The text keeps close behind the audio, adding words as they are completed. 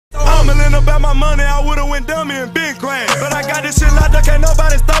Stumbling about my money, I would've went dummy and been grand. But I got this shit locked up, can't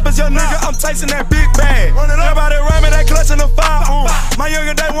nobody stop us, young nigga. I'm chasing that big bag. Everybody around me, they clutching the firearm. My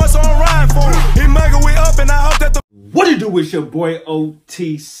younger day once on riding for him. He mugging we up, and I hope that the. What it do with your boy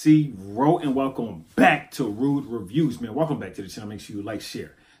OTC Ro, and welcome back to Rude Reviews, man. Welcome back to the channel. Make sure you like,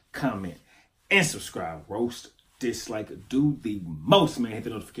 share, comment, and subscribe. Roast, dislike, do the most, man. Hit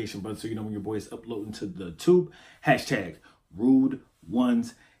the notification button so you know when your boy is uploading to the tube. Hashtag Rude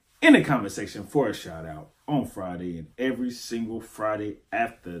Ones in the comment section for a shout out on Friday and every single Friday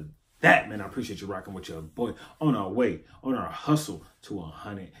after that, man. I appreciate you rocking with your boy on our way, on our hustle to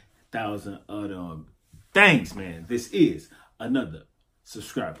 100,000 of them. Thanks, man. This is another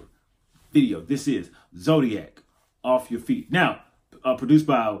subscriber video. This is Zotiyac, Off Your Feet. Now, produced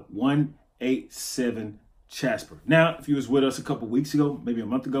by 187 Cashapp. Now, if you was with us a couple weeks ago, maybe a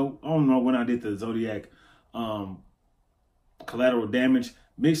month ago, I don't know when I did the Zotiyac Collateral Damage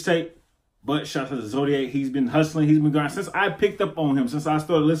mixtape, but shout out to Zotiyac. He's been hustling. He's been grinding. Since I picked up on him, since I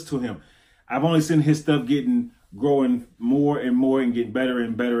started listening to him, I've only seen his stuff growing more and more and getting better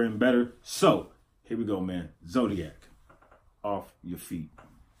and better and better. So, here we go, man. Zotiyac, Off Your Feet.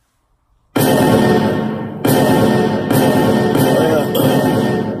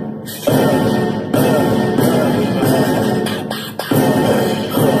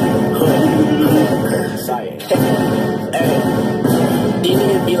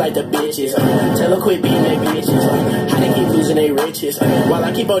 Like the bitches, tell them quit beating they bitches, how they keep losing their riches, while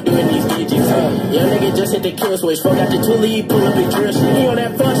I keep on doing these digits, young nigga just hit the kill switch, fuck out the toolie, pull up and drill shit, he on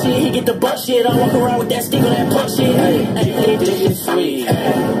that fuck shit, he get the butt shit, I walk around with that stick on that puck shit, hey, think this is sweet,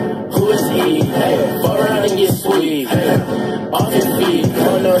 who is he, fuck around and get sweet, off your feet,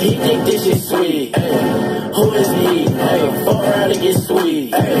 oh no, he think this is sweet, who is he, fuck around and get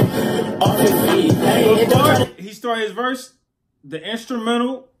sweet, off your feet, He started his verse. The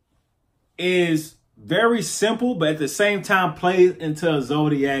instrumental is very simple, but at the same time plays into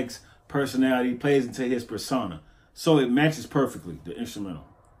Zotiac's personality, plays into his persona. So it matches perfectly, the instrumental.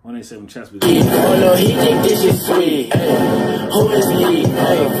 187 Cashapp. Oh no, he think this is sweet. Who is he?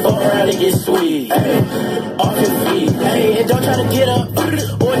 Fuck around and get sweet. Off your feet. And don't try to get up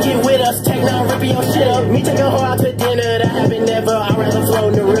or get with us. Take now, ripping your shit up. Me take a hoe out to dinner, that happened never. I'd rather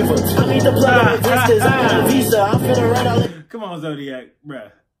float in the river. I meet the plug of vistas. I got a visa. I'm finna run all the. Come on, Zotiyac,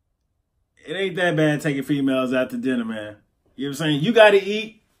 bruh. It ain't that bad taking females out to dinner, man. You know what I'm saying? You gotta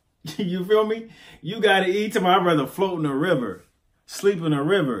eat. You feel me? You gotta eat. Tomorrow, I'd rather float in the river, sleep in a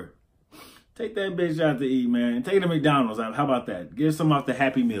river. Take that bitch out to eat, man. Take it to McDonald's out. How about that? Get some off the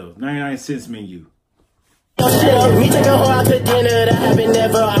Happy Meals, 99-cent menu. Shit up. Me take a hoe out to dinner, that happened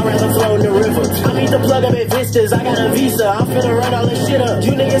never. I'd rather float in the river. I meet the plug up at Vistas, I got a visa. I'm finna run all this shit up.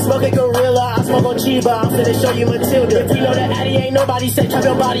 You niggas smoke a gorilla, I smoke on Chiba. I'm finna show you Matilda. If you know that Addy ain't nobody say, chop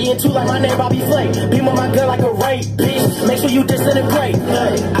your body in two like my name Bobby Flake. Beam on my gun like a rape, bitch. Make sure you disintegrate.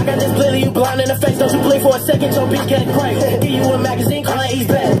 I got this blitty, you blind in the face. Don't you blink for a second, your bitch get crank. Give you a magazine, call it East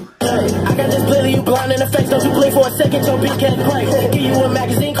Bad. I got this blitty, you blind in the face. Don't you blink for a second, your bitch get crank. Give you a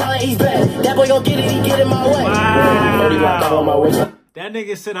magazine, call it East Bad. That boy gon' get it, he get in my way. Wow. That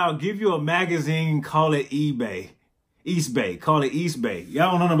nigga said, I'll give you a magazine, call it eBay. East Bay, call it East Bay.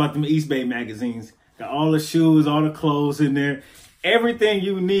 Y'all don't know about them East Bay magazines. Got all the shoes, all the clothes in there. Everything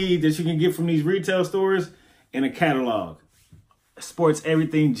you need that you can get from these retail stores in a catalog. Sports,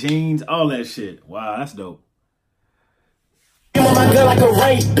 everything, jeans, all that shit. Wow, that's dope. You on my gun like a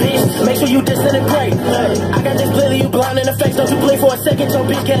rape, bitch. Make sure you disintegrate. I got this blitty, you blind in the face. Don't you blink for a second, your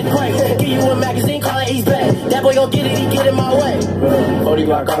bitch get crank. Give you a magazine, call it East Bad. That boy gon' get it, he get in my way. 40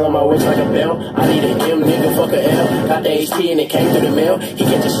 Glock all on my waist like a bell. I need an M, nigga, fuck a L. Got the HT and it came through the mail. He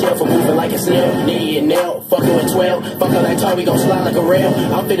catch a shell for moving like a snail. Nigga get nailed, fucking with 12. Fuck on that tar, we gon' slide like a rail.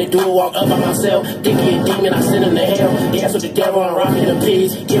 I'm finna do a walk up by myself. Think he a demon, I send him to hell. Dance with the devil, I'm rocking the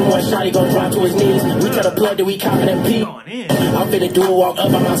peas. Give him one shot, he gon' drop to his knees. We try to plug that we copping and pee. I'm finna do a walk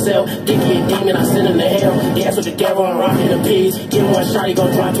up by myself. Think he a demon, I send him to hell. Dance with the devil, I'm rocking the peas. Give him one shot, he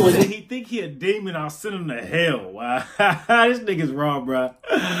gon' drop to his knees. He think he a demon, I'll send him to hell. Wow. This nigga's raw, bro.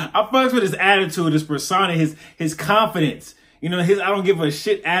 I fucks with his attitude, his persona, his confidence. You know, I don't give a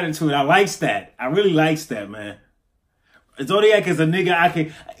shit attitude. I likes that. I really likes that, man. Zotiyac is a nigga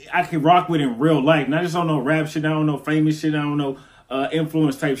I can rock with in real life. Not just on no rap shit, I don't know famous shit, I don't know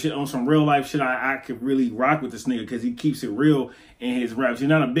influence type shit. On some real life shit, I could really rock with this nigga because he keeps it real in his raps. He's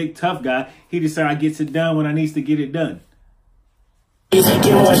not a big tough guy. He decided I gets it done when I needs to get it done. Give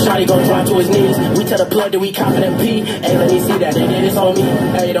one shot, he gon' drop to his knees. We tell the plug that we confident P. Hey, let me see that, they did this on me.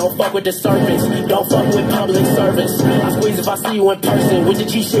 Hey, don't fuck with the serpents. Don't fuck with public servants. I squeeze if I see you in person. With the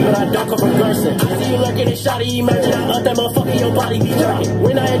G shit, but I don't come from Gerson. I see you lurking and shotty emerging. I up that motherfucker, your body be jerking.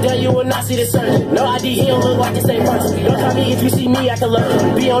 When I ain't done, you will not see the surgeon. No ID, he don't look like the same person. Don't tell me if you see me, I can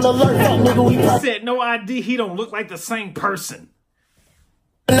learn. Be on alert, fuck nigga, we perfect. Said no ID, he don't look like the same person.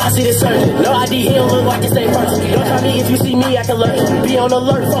 I see the surgeon. No ID, he don't look like the same person. Don't try me if you see me, I can learn. Be on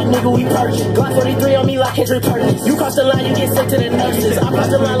alert, fuck nigga, we purging. Glock 43 on me like Henry Perkins. You cross the line, you get sent to the nurses. I cross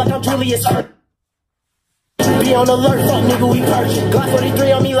the line like I'm Julius. Be on alert, fuck nigga, we purging. Glock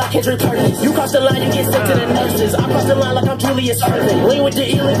 43 on me like Henry Perkins. You cross the line, you get sent to the nurses. I cross the line like I'm Julius Irving. Lean with the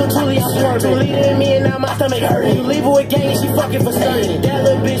illegal Julie, I'm swerving. Leader in me and now my stomach hurting. You leave her with gang and she fucking for skirting. That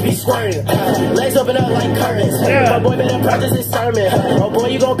little bitch be squirting. Legs open up like curtains. My boy better practice his sermon. Oh boy,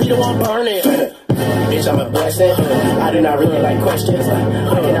 you gon' be the one burning. Bitch, I'm a blessing. I do not really like questions.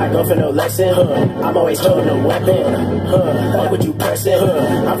 I cannot go for no lesson. I'm always holding a weapon. Fuck what you pressing.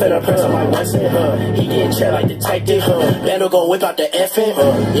 I'm finna press on my Wesson. He getting checked like detective. Vandal gon' whip out the effing.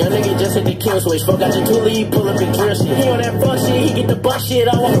 Young nigga just hit the kill switch. Fuck out your toolie, he pull up and drill shit. He on that fuck shit, he get the butt shit.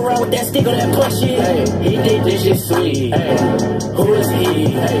 I walk around with that stick on that push shit. Hey, he think this shit sweet. Hey, who is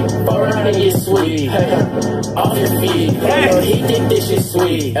he? Hey, fuck around and get sweet. Hey, off your feet. Hey, he think this shit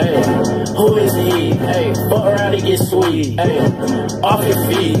sweet. Hey, who is he? Hey, fuck around and get sweet. Hey, off your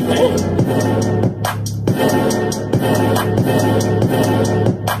feet. Hey.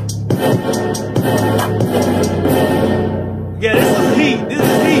 Yeah, this is heat. This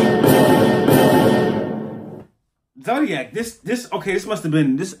is heat. Zotiyac, this must have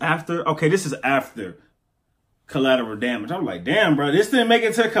been this after. Okay, this is after collateral damage. I'm like, damn, bro, this didn't make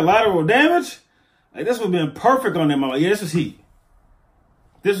it to collateral damage. Like, this would have been perfect on them. Yeah, this was heat.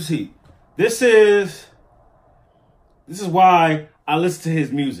 This was heat. This is why I listen to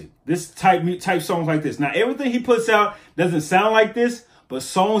his music. This type songs like this. Now, everything he puts out doesn't sound like this, but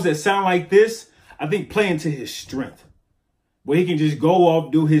songs that sound like this, I think play into his strength. Where he can just go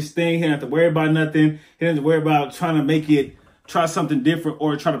off, do his thing. He don't have to worry about nothing. He doesn't have to worry about trying to try something different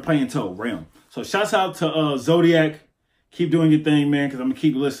or try to play into a realm. So shouts out to Zotiyac. Keep doing your thing, man, because I'm going to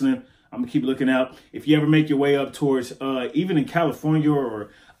keep listening. I'm going to keep looking out. If you ever make your way up towards, even in California or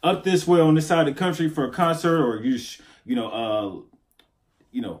up this way on this side of the country for a concert, or you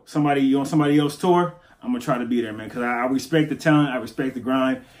on somebody else's tour, I'm gonna try to be there, man, because I respect the talent, I respect the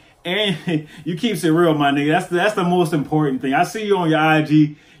grind, and you keeps it real, my nigga. That's the most important thing. I see you on your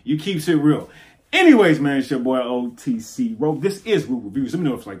IG, you keeps it real. Anyways, man, it's your boy OTC Ro. This is RudeReviews. Let me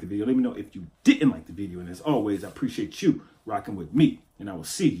know if you liked the video. Let me know if you didn't like the video. And as always, I appreciate you rocking with me, and I will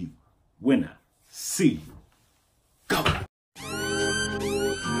see you when I see you. Go.